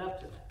stand up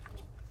to that.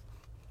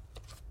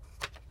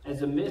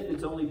 As a myth,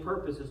 its only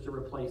purpose is to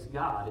replace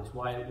God. It's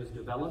why it was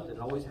developed and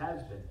always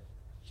has been.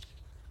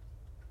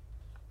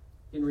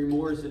 Henry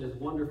Morris, in his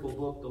wonderful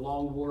book, The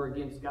Long War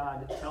Against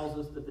God, tells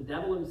us that the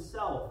devil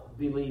himself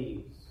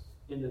believes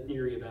in the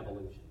theory of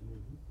evolution.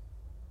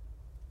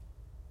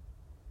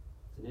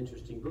 It's an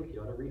interesting book. You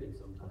ought to read it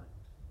sometime.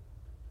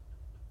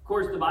 Of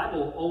course, the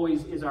Bible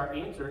always is our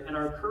answer, and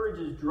our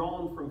courage is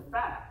drawn from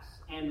facts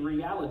and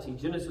reality.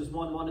 Genesis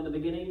 1:1, in the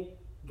beginning,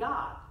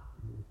 God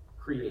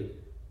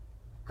created.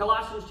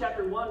 Colossians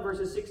chapter 1,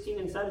 verses 16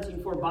 and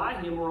 17, for by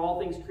him were all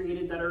things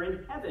created that are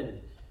in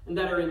heaven and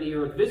that are in the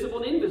earth, visible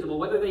and invisible,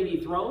 whether they be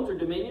thrones or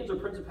dominions or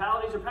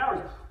principalities or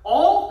powers.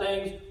 All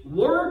things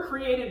were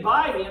created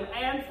by him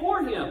and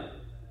for him.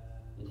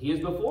 And he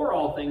is before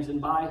all things, and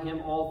by him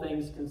all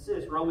things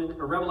consist.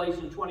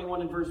 Revelation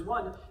 21 and verse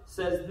 1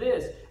 says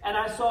this, and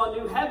I saw a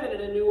new heaven and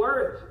a new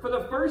earth, for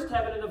the first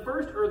heaven and the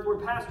first earth were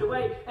passed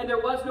away, and there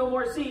was no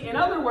more sea. In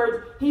other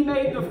words, he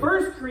made the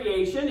first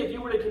creation. If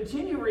you were to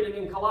continue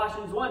reading in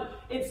Colossians 1,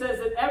 it says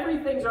that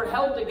everything's are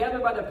held together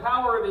by the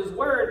power of his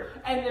word,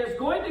 and there's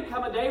going to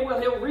come a day where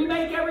he'll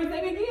remake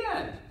everything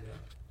again.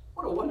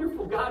 What a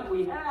wonderful God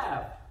we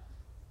have,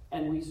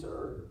 and we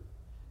serve.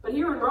 But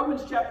here in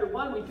Romans chapter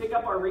 1, we pick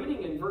up our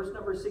reading in verse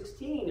number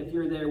 16, if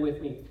you're there with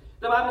me.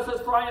 The Bible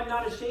says, for I am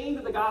not ashamed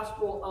of the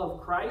gospel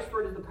of Christ,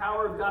 for it is the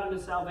power of God unto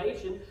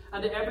salvation,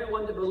 unto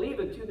everyone that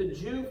believeth, to the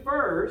Jew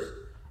first,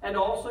 and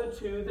also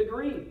to the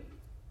Greek.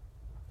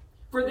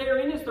 For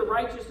therein is the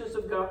righteousness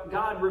of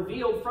God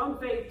revealed from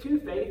faith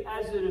to faith,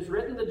 as it is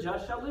written, the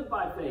just shall live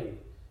by faith.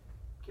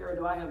 Kara,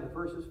 do I have the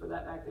verses for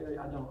that back there?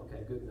 I don't.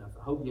 Okay, good enough.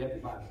 I hope you have your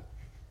Bible.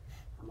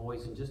 I'm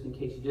always, just in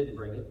case you didn't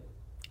bring it,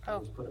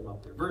 let's put them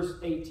up there. Verse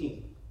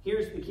 18.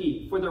 Here's the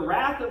key. For the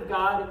wrath of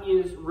God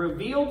is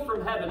revealed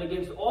from heaven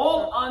against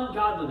all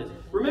ungodliness.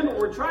 Remember,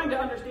 we're trying to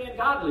understand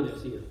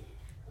godliness here.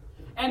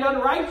 And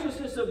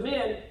unrighteousness of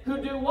men who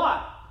do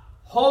what?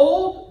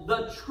 Hold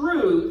the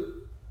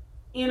truth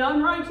in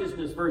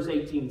unrighteousness, verse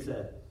 18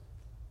 says.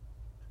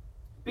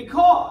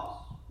 Because,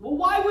 well,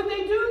 why would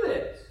they do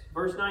this?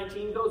 Verse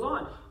 19 goes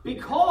on.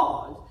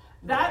 Because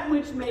that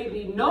which may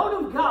be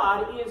known of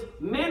God is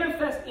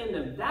manifest in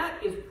them.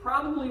 That is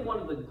probably one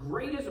of the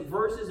greatest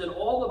verses in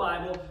all the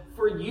Bible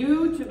for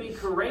you to be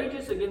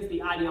courageous against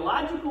the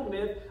ideological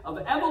myth of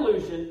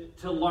evolution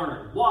to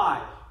learn.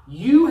 Why?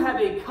 You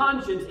have a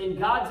conscience, and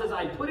God says,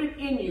 I put it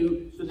in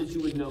you so that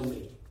you would know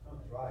me.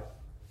 That's right.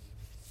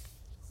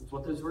 That's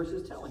what this verse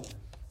is telling us.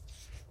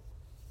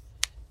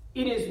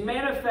 It is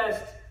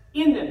manifest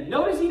in them.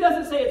 Notice he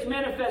doesn't say it's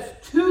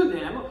manifest to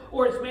them,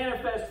 or it's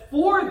manifest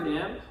for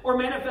them, or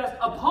manifest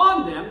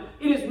upon them.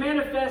 It is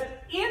manifest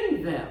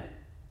in them.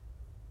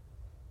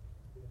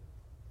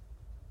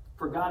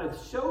 For God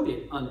hath showed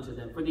it unto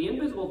them. For the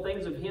invisible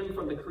things of him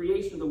from the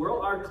creation of the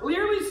world are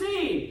clearly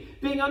seen,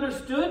 being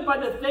understood by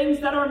the things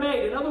that are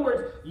made. In other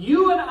words,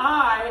 you and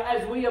I,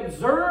 as we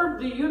observe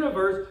the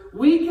universe,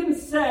 we can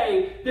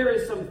say there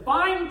is some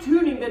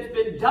fine-tuning that's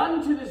been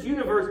done to this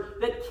universe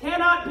that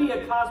cannot be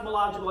a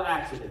cosmological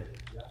accident.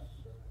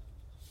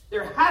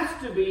 There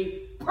has to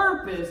be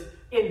purpose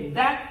in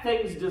that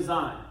thing's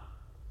design,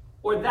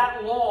 or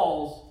that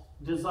law's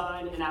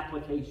design and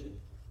application.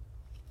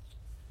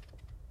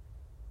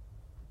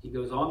 He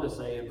goes on to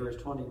say in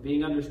verse 20,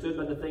 being understood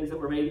by the things that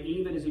were made,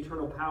 even as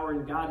eternal power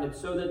and Godhead,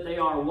 so that they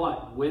are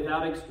what?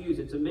 Without excuse.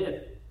 It's a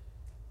myth.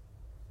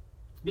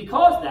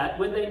 Because that,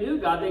 when they knew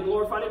God, they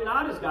glorified him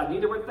not as God,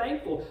 neither were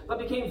thankful, but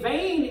became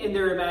vain in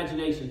their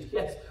imaginations.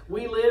 Yes,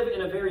 we live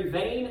in a very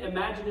vain,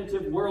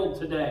 imaginative world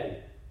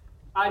today,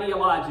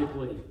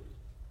 ideologically.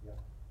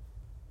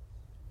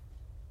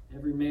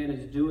 Every man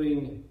is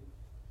doing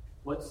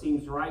what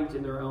seems right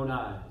in their own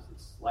eyes.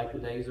 It's like the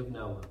days of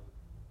Noah.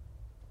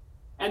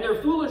 And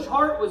their foolish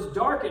heart was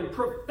darkened.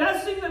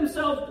 Professing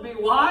themselves to be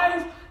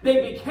wise,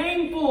 they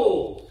became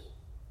fools.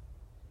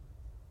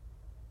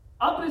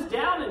 Up is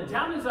down and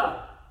down is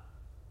up.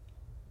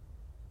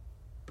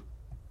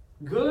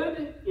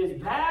 Good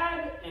is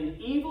bad and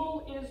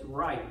evil is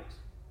right.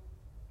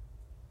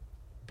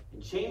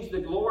 And changed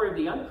the glory of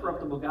the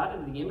uncorruptible God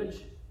into the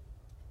image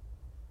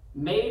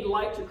made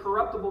like to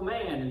corruptible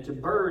man, and to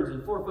birds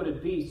and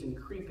four-footed beasts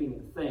and creeping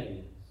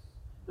things.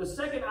 The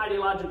second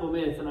ideological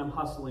myth, and I'm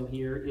hustling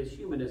here, is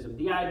humanism.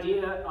 The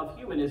idea of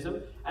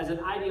humanism as an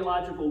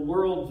ideological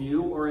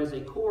worldview, or as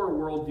a core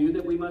worldview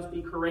that we must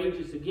be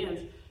courageous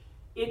against,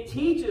 it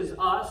teaches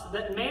us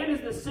that man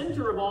is the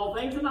center of all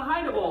things and the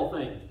height of all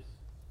things.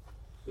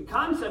 The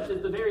concept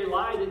is the very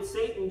lie that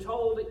Satan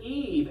told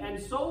Eve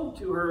and sold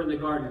to her in the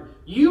garden.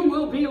 You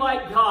will be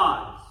like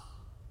gods.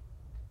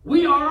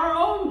 We are our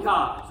own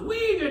gods.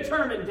 We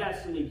determine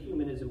destiny,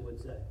 humanism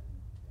would say.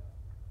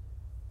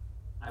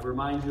 I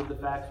remind you of the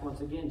facts once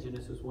again.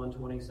 Genesis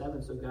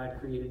 1:27. So God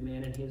created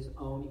man in his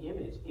own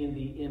image. In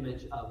the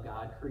image of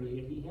God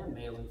created he him.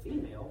 Male and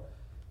female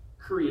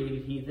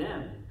created he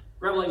them.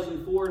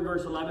 Revelation 4 and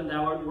verse 11.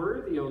 Thou art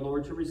worthy, O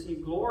Lord, to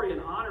receive glory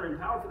and honor and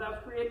power, for thou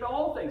hast created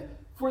all things.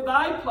 For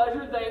thy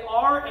pleasure they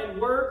are and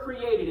were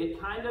created.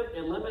 It kind of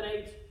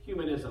eliminates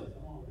humanism.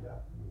 Yeah.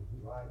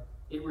 Right.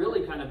 It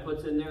really kind of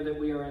puts in there that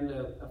we are in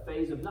a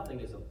phase of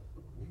nothingism.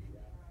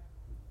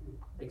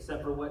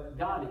 Except for what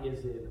God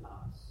is in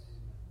us.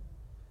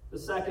 The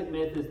second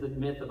myth is the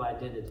myth of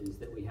identities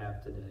that we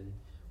have today.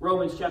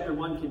 Romans chapter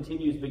 1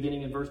 continues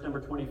beginning in verse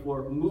number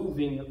 24,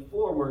 moving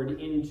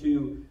forward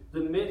into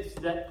the myths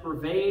that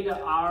pervade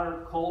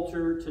our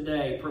culture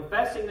today.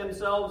 Professing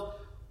themselves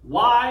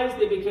wise,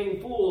 they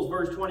became fools,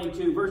 verse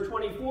 22. Verse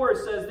 24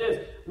 says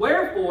this,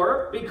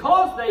 wherefore,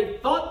 because they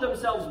thought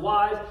themselves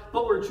wise,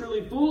 but were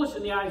truly foolish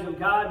in the eyes of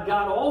God,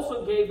 God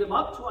also gave them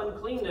up to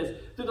uncleanness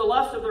through the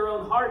lust of their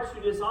own hearts,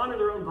 to dishonor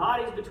their own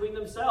bodies between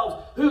themselves,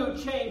 who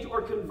changed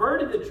or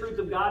converted the truth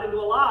of God into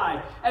a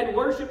lie, and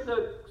worshiped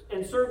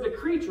and served the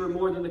creature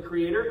more than the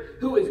Creator,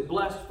 who is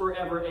blessed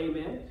forever.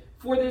 Amen.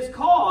 For this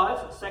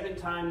cause, second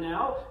time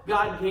now,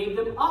 God gave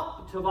them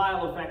up to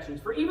vile affections.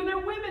 For even their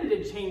women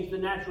did change the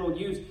natural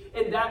use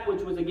in that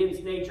which was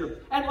against nature.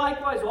 And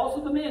likewise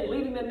also the men,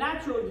 leaving the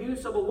natural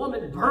use of a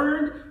woman,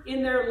 burned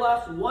in their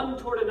lust one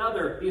toward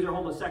another. These are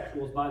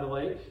homosexuals, by the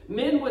way.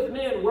 Men with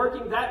men,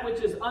 working that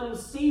which is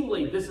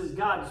unseemly. This is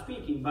God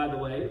speaking, by the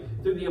way,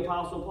 through the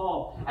Apostle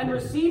Paul. And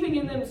receiving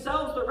in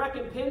themselves the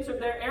recompense of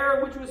their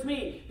error, which was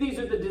meat. These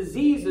are the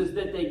diseases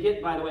that they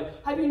get, by the way.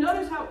 Have you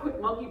noticed how quick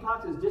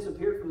monkeypox has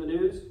disappeared from the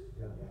news?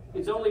 Yeah.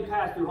 It's only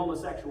passed through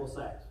homosexual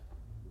sex.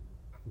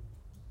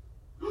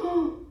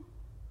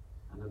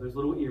 I know there's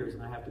little ears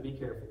and I have to be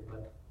careful,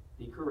 but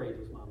be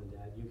courageous, Mom and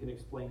Dad. You can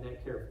explain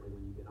that carefully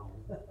when you get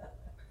home.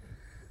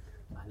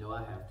 I know I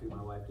have to.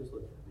 My wife just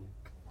looked at me.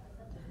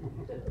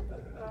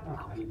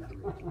 I'll be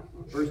courageous.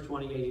 Verse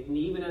 28, and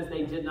even as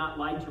they did not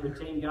like to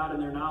retain God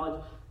in their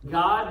knowledge,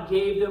 God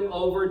gave them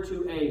over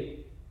to a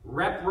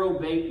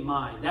reprobate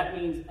mind. That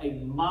means a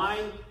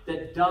mind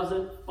that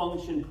doesn't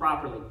function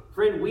properly.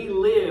 Friend, we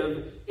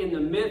live in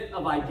the myth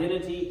of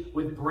identity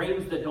with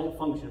brains that don't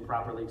function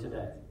properly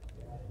today.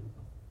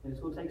 And it's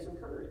going to take some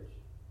courage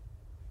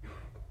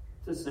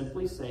to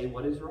simply say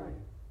what is right.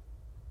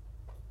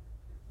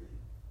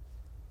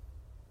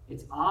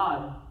 It's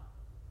odd.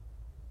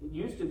 It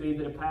used to be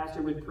that a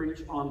pastor would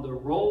preach on the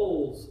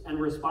roles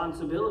and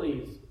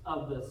responsibilities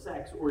of the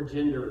sex or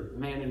gender,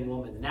 man and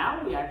woman.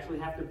 Now we actually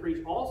have to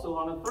preach also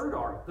on a third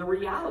arc, the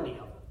reality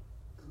of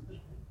it.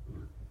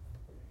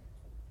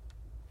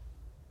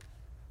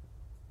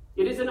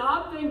 It is an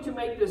odd thing to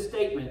make this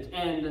statement,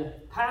 and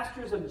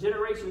pastors of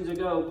generations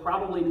ago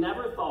probably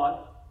never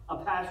thought a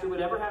pastor would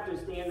ever have to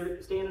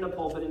stand in a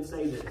pulpit and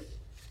say this.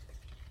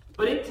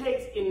 But it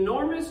takes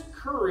enormous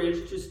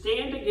courage to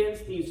stand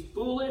against these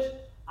foolish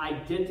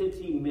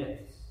identity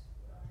myths.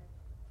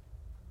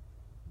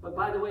 But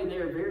by the way, they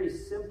are very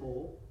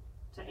simple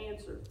to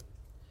answer.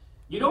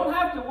 You don't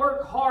have to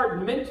work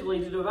hard mentally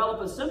to develop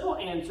a simple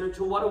answer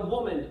to what a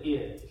woman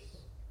is,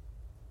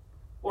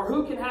 or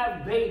who can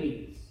have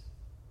babies.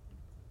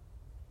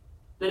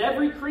 That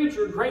every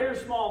creature, great or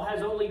small,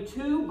 has only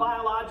two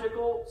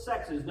biological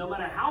sexes. No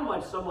matter how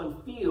much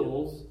someone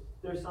feels,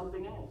 there's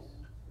something else.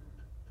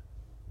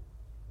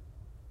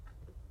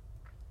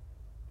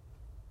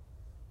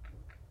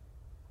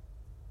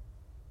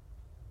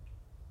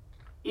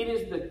 It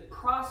is the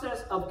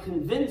process of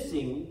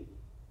convincing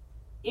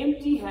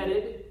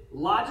empty-headed,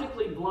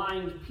 logically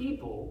blind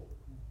people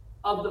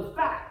of the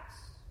facts.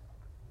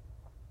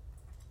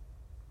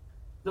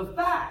 The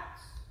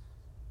facts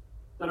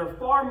that are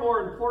far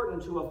more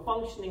important to a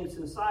functioning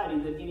society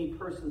than any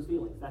person's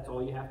feelings. That's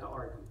all you have to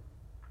argue.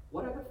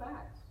 What are the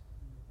facts?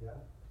 Yeah.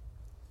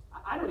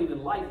 I don't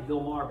even like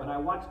Bill Maher, but I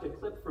watched a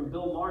clip from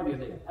Bill Maher the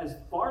other day, as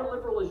far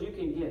liberal as you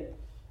can get.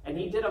 And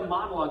he did a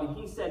monologue, and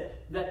he said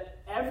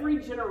that every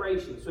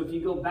generation, so if you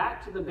go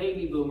back to the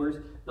baby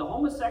boomers, the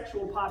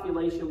homosexual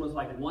population was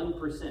like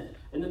 1%.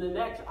 And then the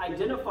next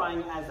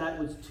identifying as that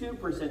was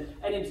 2%.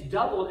 And it's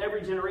doubled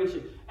every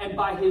generation. And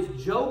by his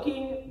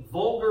joking,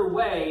 vulgar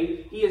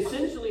way, he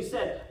essentially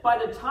said,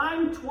 by the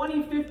time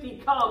 2050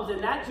 comes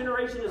and that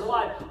generation is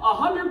alive,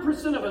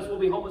 100% of us will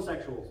be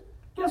homosexuals.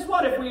 Guess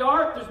what? If we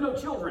are, there's no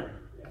children.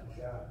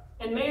 Yeah.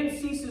 And man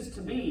ceases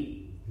to be.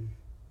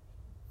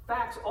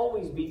 Facts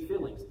always beat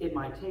feelings. It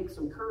might take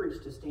some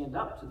courage to stand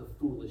up to the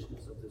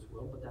foolishness of this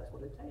world, but that's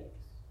what it takes.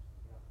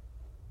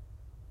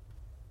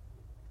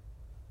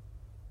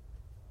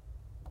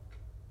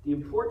 The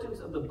importance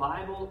of the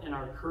Bible and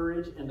our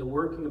courage and the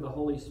working of the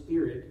Holy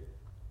Spirit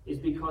is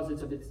because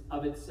it's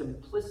of its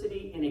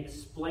simplicity in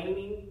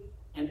explaining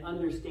and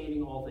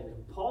understanding all things.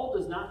 Paul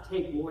does not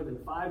take more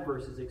than 5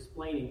 verses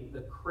explaining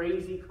the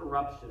crazy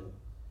corruption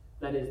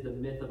that is the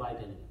myth of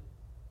identity.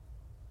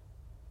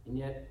 And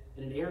yet,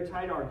 in an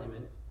airtight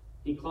argument,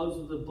 he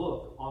closes the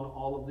book on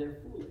all of their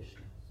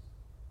foolishness.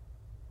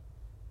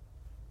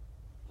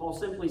 Paul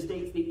simply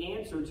states the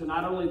answer to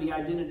not only the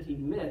identity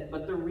myth,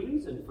 but the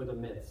reason for the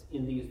myths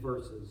in these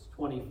verses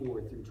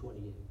 24 through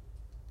 28.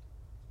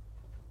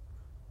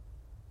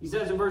 He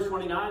says in verse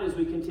 29, as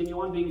we continue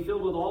on, being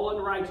filled with all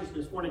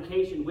unrighteousness,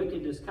 fornication,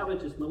 wickedness,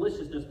 covetousness,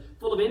 maliciousness,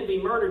 full of envy,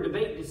 murder,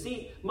 debate,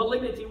 deceit,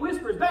 malignity,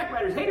 whispers,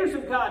 backbiters, haters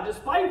of God,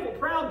 despiteful,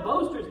 proud,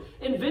 boasters,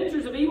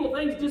 inventors of evil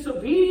things,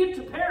 disobedient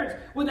to parents,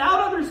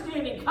 without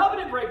understanding,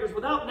 covenant breakers,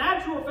 without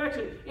natural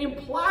affection,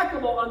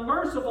 implacable,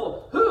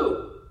 unmerciful,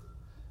 who,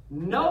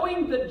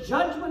 knowing the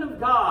judgment of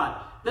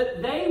God,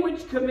 that they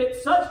which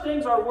commit such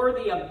things are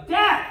worthy of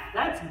death.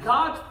 That's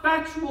God's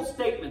factual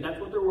statement. That's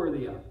what they're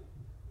worthy of.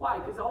 Why?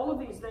 Because all of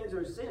these things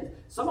are sins.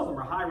 Some of them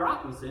are high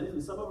rotten sins,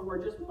 and some of them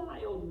are just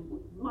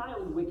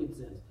mild wicked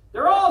sins.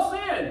 They're all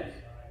sins.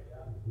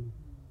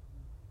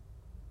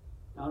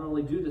 not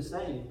only do the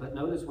same, but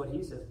notice what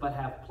he says, but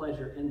have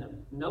pleasure in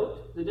them.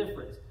 Note the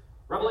difference.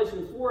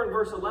 Revelation 4 and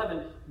verse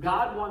 11,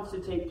 God wants to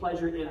take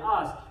pleasure in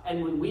us.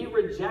 And when we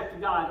reject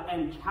God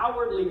and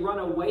cowardly run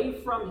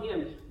away from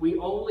him, we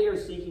only are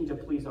seeking to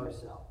please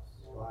ourselves.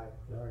 Right.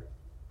 Right.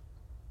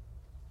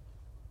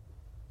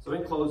 So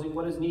in closing,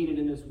 what is needed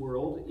in this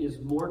world is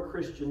more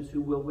Christians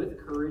who will, with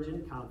courage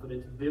and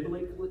confidence,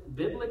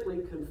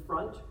 biblically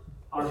confront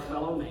our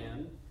fellow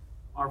man,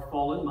 our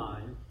fallen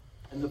mind,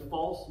 and the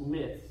false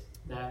myths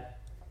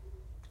that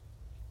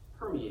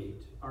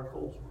permeate our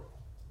culture.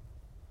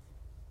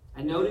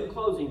 And note in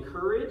closing,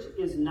 courage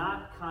is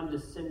not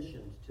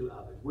condescension to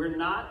others. We're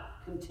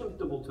not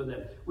contemptible to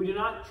them. We do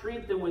not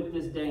treat them with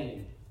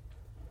disdain.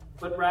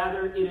 But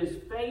rather, it is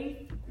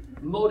faith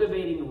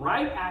motivating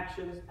right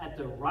actions at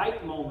the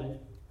right moment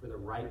for the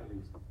right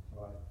reason.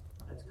 Right.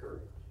 That's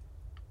courage.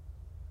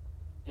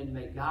 And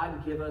may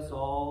God give us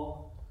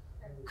all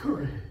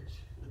courage.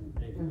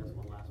 Maybe that's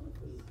one last one,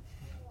 please.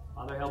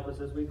 Father, help us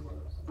as we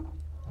close.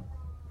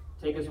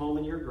 Take us home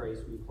in your grace,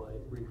 we pray.